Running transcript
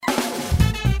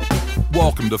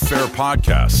Welcome to Fair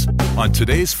Podcasts. On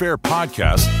today's Fair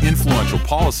Podcast, influential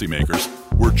policymakers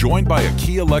were joined by a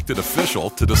key elected official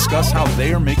to discuss how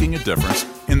they are making a difference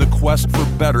in the quest for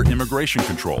better immigration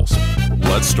controls.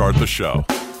 Let's start the show.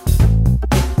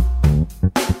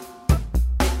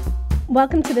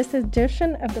 Welcome to this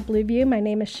edition of the Blue View. My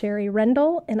name is Sherry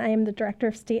Rendell, and I am the Director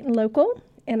of State and Local.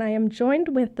 And I am joined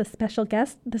with the special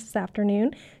guest this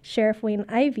afternoon, Sheriff Wayne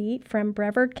Ivey from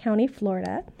Brevard County,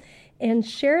 Florida. And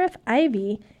Sheriff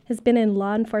Ivey has been a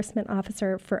law enforcement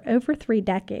officer for over 3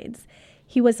 decades.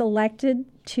 He was elected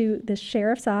to the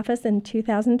sheriff's office in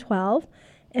 2012,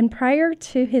 and prior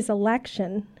to his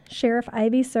election, Sheriff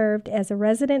Ivey served as a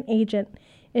resident agent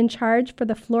in charge for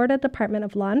the Florida Department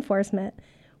of Law Enforcement,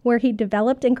 where he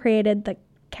developed and created the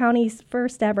county's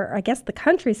first ever, the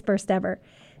country's first ever,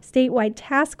 statewide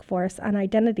task force on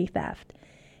identity theft.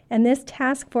 And this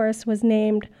task force was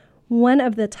named one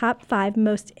of the top 5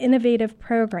 most innovative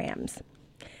programs.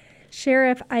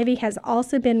 Sheriff Ivey has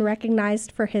also been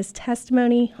recognized for his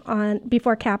testimony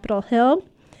before Capitol Hill,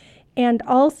 and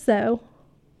also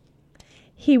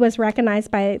he was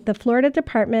recognized by the Florida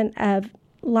Department of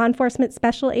Law Enforcement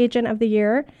Special Agent of the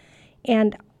Year,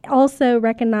 and also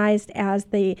recognized as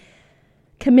the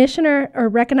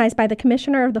recognized by the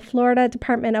Commissioner of the Florida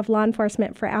Department of Law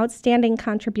Enforcement for outstanding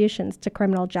contributions to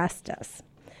criminal justice.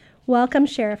 Welcome,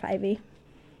 Sheriff Ivey.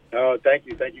 Oh, thank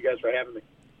you. Thank you guys for having me.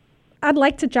 I'd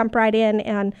like to jump right in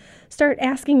and start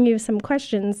asking you some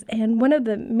questions. And one of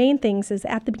the main things is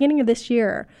at the beginning of this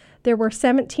year, there were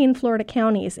 17 Florida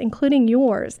counties, including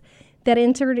yours, that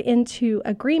entered into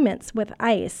agreements with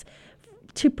ICE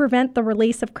to prevent the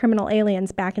release of criminal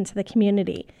aliens back into the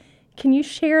community. Can you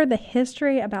share the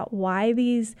history about why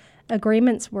these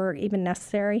agreements were even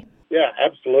necessary? Yeah,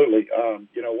 absolutely.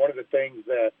 One of the things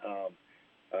that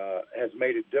has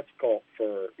made it difficult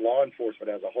for law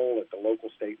enforcement as a whole at the local,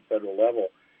 state, and federal level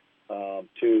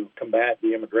to combat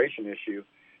the immigration issue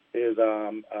is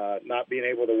not being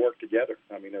able to work together.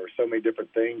 I mean, there were so many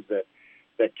different things that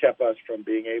kept us from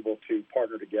being able to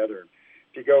partner together.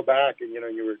 If you go back and,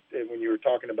 when you were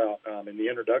talking about in the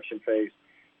introduction phase,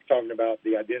 talking about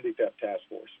the Identity Theft Task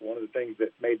Force, one of the things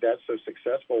that made that so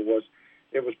successful was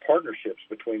it was partnerships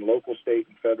between local, state,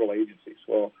 and federal agencies.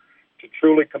 Well, to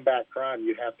truly combat crime,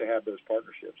 you have to have those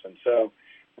partnerships. And so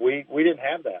we didn't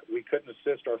have that. We couldn't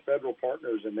assist our federal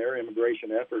partners in their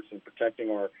immigration efforts in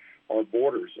protecting our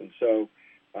borders. And so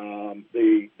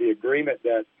the agreement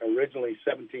that originally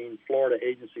 17 Florida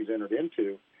agencies entered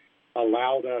into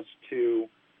allowed us to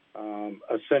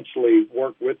essentially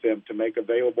work with them to make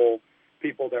available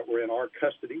people that were in our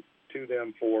custody to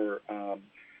them for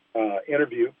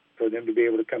interview, for them to be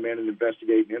able to come in and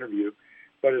investigate and interview.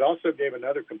 But it also gave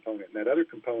another component, and that other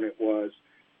component was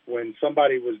when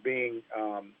somebody was being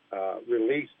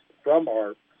released from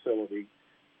our facility,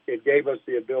 it gave us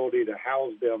the ability to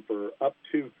house them for up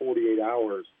to 48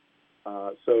 hours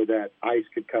so that ICE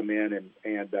could come in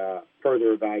and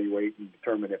further evaluate and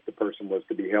determine if the person was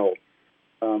to be held.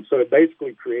 So it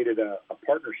basically created a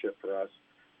partnership for us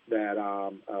that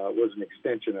was an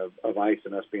extension of ICE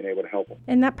and us being able to help them.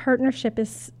 And that partnership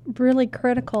is really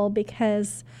critical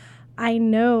because I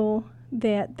know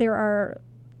that there are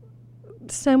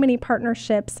so many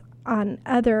partnerships on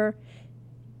other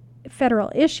federal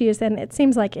issues, and it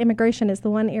seems like immigration is the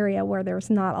one area where there's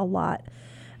not a lot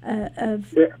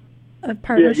of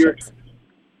partnerships.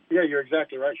 You're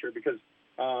exactly right, Sherry, because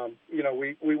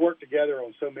we work together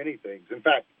on so many things. In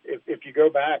fact, if you go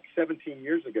back 17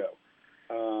 years ago,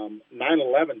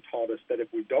 9/11 taught us that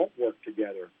if we don't work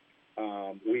together,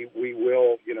 we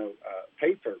will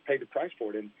pay the price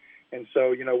for it. And so,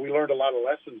 we learned a lot of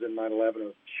lessons in 9/11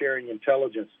 of sharing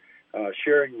intelligence,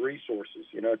 sharing resources.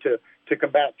 To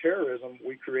combat terrorism,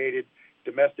 we created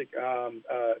domestic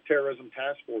terrorism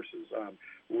task forces,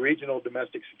 regional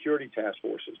domestic security task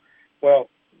forces. Well,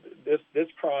 this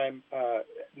crime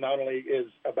not only is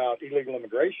about illegal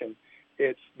immigration,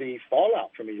 it's the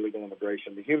fallout from illegal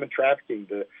immigration, the human trafficking,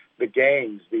 the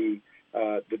gangs, the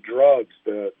drugs,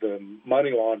 the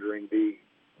money laundering, the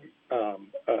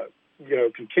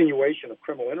continuation of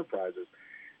criminal enterprises.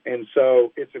 And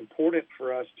so it's important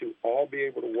for us to all be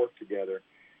able to work together.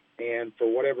 And for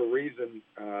whatever reason,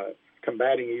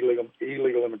 combating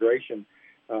illegal immigration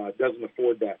doesn't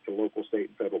afford that to local, state,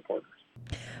 and federal partners.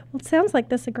 Well, it sounds like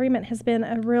this agreement has been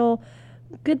a real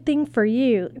good thing for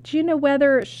you. Do you know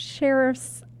whether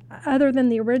sheriffs, other than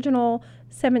the original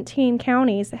 17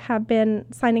 counties, have been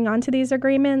signing on to these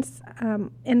agreements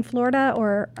in Florida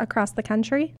or across the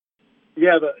country?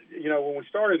 Yeah, when we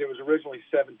started, it was originally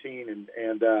 17,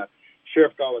 and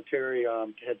Sheriff Galateri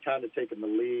had kind of taken the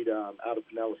lead out of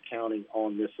Pinellas County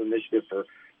on this initiative for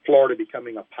Florida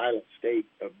becoming a pilot state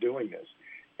of doing this.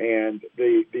 And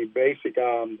the basic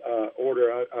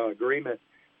order agreement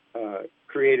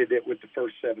created it with the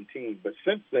first 17. But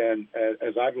since then,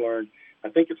 as I've learned, I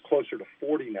think it's closer to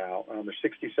 40 now. There's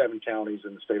 67 counties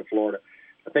in the state of Florida.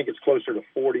 I think it's closer to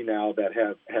 40 now that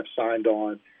have signed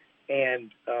on.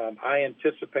 And I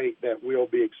anticipate that we'll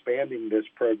be expanding this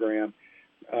program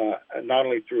not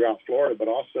only throughout Florida, but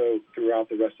also throughout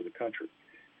the rest of the country.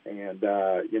 And,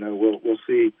 we'll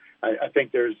see. I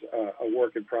think there's a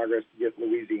work in progress to get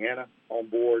Louisiana on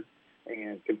board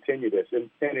and continue this. And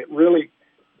it really,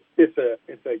 it's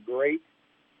a great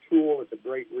tool. It's a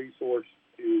great resource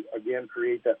to, again,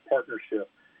 create that partnership.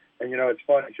 And, it's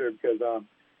funny, sure, because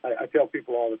I tell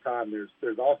people all the time,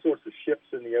 there's all sorts of ships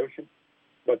in the ocean,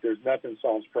 but there's nothing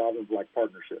solves problems like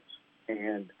partnerships.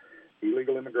 And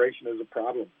illegal immigration is a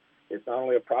problem. It's not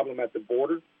only a problem at the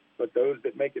border, but those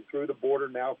that make it through the border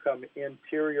now come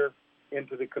interior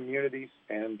into the communities,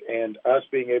 and us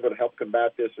being able to help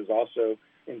combat this is also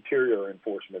interior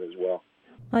enforcement as well.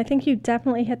 Well, I think you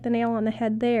definitely hit the nail on the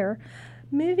head there.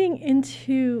 Moving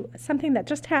into something that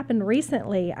just happened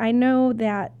recently, I know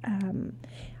that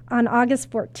on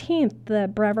August 14th, the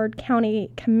Brevard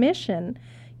County Commission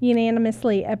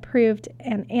unanimously approved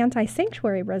an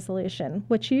anti-sanctuary resolution,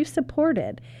 which you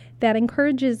supported, that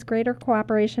encourages greater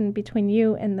cooperation between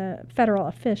you and the federal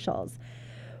officials.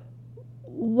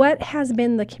 What has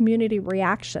been the community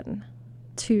reaction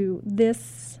to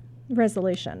this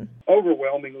resolution?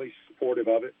 Overwhelmingly supportive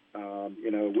of it.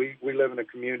 We live in a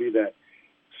community that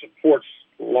supports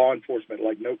law enforcement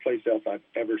like no place else I've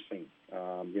ever seen.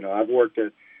 When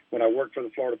I worked for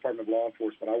the Florida Department of Law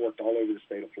Enforcement, I worked all over the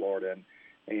state of Florida,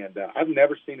 and I've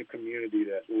never seen a community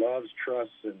that loves,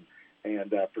 trusts,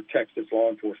 and protects its law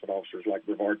enforcement officers like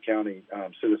Brevard County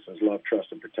citizens love,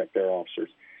 trust, and protect their officers.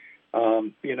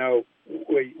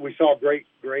 We saw great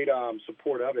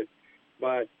support of it,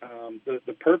 but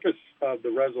the purpose of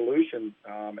the resolution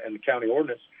and the county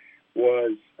ordinance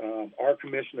was our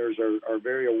commissioners are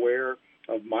very aware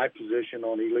of my position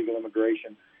on illegal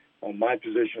immigration, on my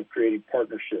position of creating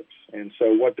partnerships. And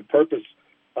so what the purpose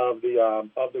of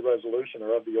the resolution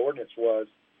or of the ordinance was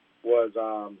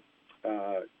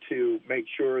to make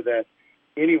sure that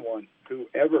anyone who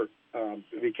ever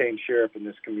became sheriff in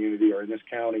this community or in this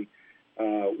county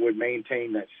would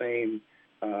maintain that same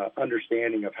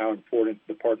understanding of how important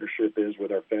the partnership is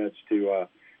with our feds to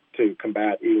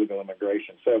combat illegal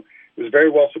immigration. So it was very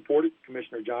well supported.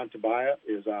 Commissioner John Tobias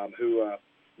is who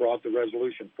brought the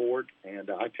resolution forward, and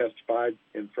I testified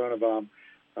in front of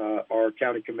our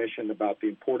county commission about the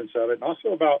importance of it, and also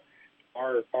about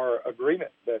our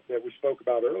agreement that we spoke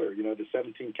about earlier, the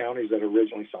 17 counties that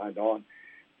originally signed on,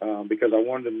 because I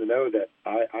wanted them to know that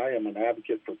I am an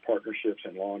advocate for partnerships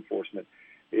in law enforcement.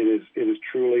 It is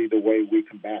truly the way we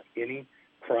combat any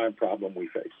crime problem we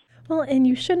face. Well, and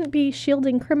you shouldn't be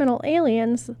shielding criminal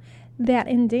aliens that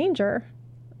endanger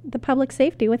the public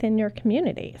safety within your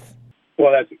communities.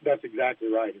 Well, that's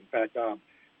exactly right. In fact,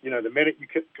 the minute you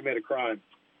commit a crime,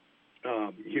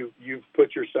 you've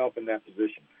put yourself in that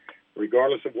position,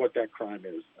 regardless of what that crime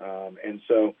is. And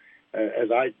so,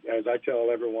 as I tell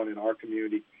everyone in our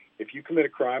community, if you commit a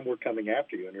crime, we're coming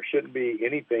after you, and there shouldn't be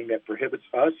anything that prohibits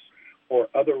us or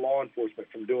other law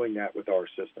enforcement from doing that with our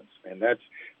assistance. And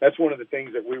that's one of the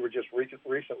things that we were just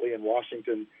recently in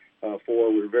Washington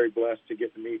for. We were very blessed to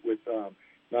get to meet with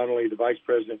not only the vice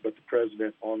president but the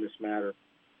president on this matter.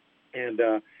 And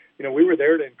we were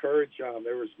there to encourage.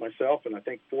 There was myself and I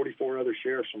think 44 other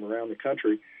sheriffs from around the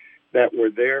country that were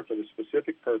there for the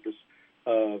specific purpose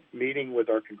of meeting with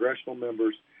our congressional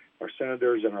members, our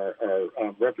senators, and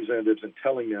our representatives, and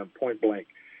telling them point blank,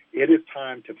 it is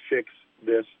time to fix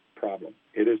this problem.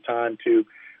 It is time to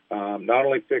not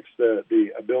only fix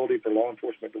the ability for law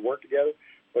enforcement to work together,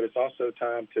 but it's also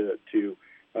time to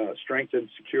strengthen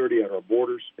security at our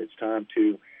borders. It's time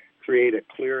to create a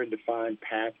clear and defined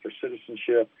path for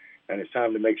citizenship, and it's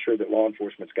time to make sure that law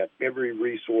enforcement's got every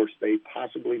resource they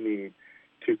possibly need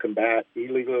to combat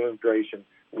illegal immigration,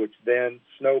 which then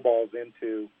snowballs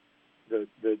into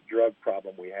the drug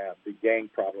problem we have, the gang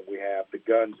problem we have, the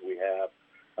guns we have,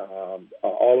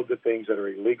 all of the things that are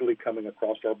illegally coming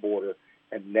across our border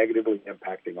and negatively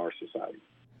impacting our society.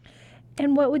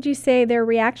 And what would you say their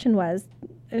reaction was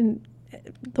in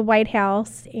the White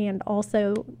House and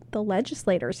also the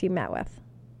legislators you met with?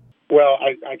 Well,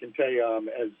 I can tell you,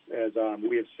 as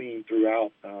we have seen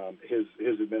throughout his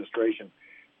administration,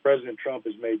 President Trump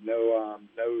has made no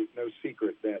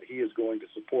secret that he is going to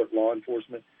support law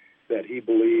enforcement, that he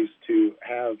believes to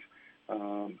have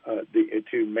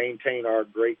to maintain our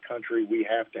great country, we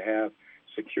have to have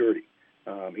security.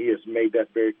 He has made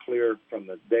that very clear from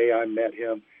the day I met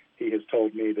him. He has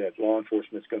told me that law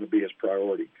enforcement is going to be his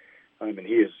priority, and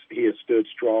he has stood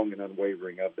strong and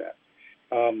unwavering of that.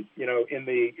 In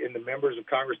the members of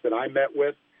Congress that I met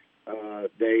with,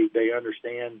 they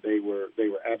understand. They were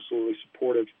absolutely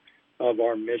supportive of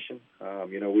our mission.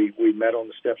 We met on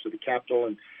the steps of the Capitol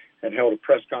and held a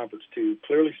press conference to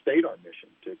clearly state our mission,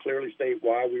 to clearly state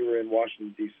why we were in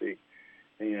Washington, D.C.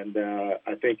 And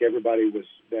I think everybody was,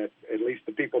 that at least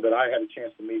the people that I had a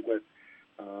chance to meet with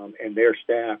and their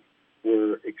staff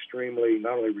were extremely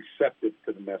not only receptive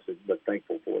to the message, but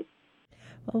thankful for it.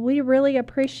 Well, we really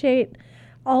appreciate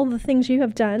all the things you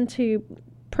have done to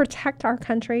protect our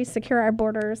country, secure our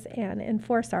borders, and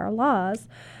enforce our laws.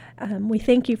 We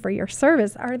thank you for your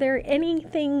service. Are there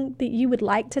anything that you would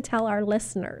like to tell our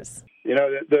listeners?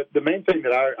 The main thing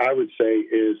that I would say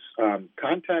is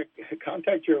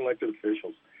contact your elected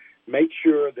officials. Make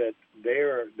sure that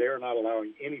they're not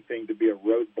allowing anything to be a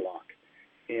roadblock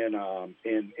in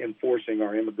enforcing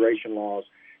our immigration laws.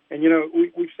 And,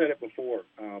 we've said it before.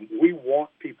 We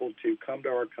want people to come to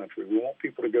our country. We want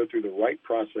people to go through the right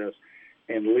process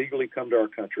and legally come to our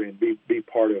country and be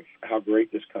part of how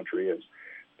great this country is.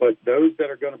 But those that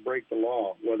are going to break the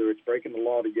law, whether it's breaking the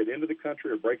law to get into the country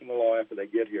or breaking the law after they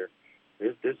get here,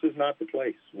 this is not the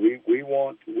place. We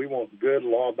want good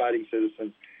law-abiding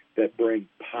citizens that bring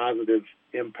positive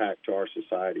impact to our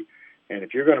society. And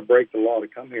if you're going to break the law to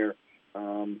come here,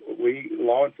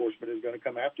 law enforcement is going to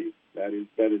come after you. That is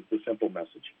the simple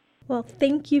message. Well,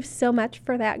 thank you so much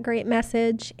for that great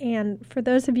message. And for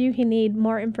those of you who need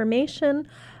more information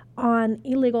on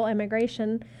illegal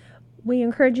immigration, we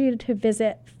encourage you to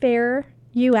visit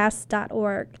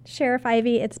fairus.org. Sheriff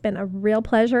Ivey, it's been a real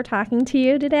pleasure talking to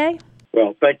you today.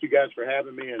 Well, thank you guys for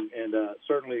having me, and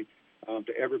certainly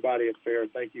to everybody at FAIR,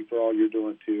 thank you for all you're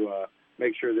doing to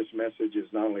make sure this message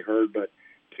is not only heard, but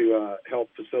to help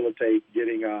facilitate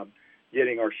getting our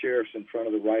sheriffs in front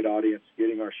of the right audience,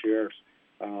 getting our sheriffs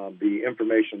the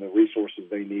information, the resources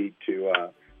they need to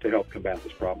help combat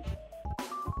this problem.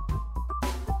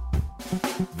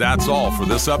 That's all for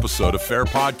this episode of FAIR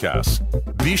Podcasts.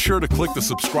 Be sure to click the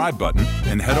subscribe button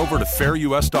and head over to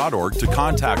fairus.org to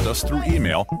contact us through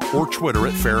email or Twitter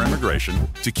at FAIR Immigration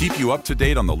to keep you up to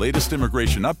date on the latest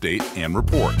immigration update and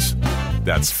reports.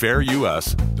 That's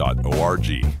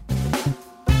fairus.org.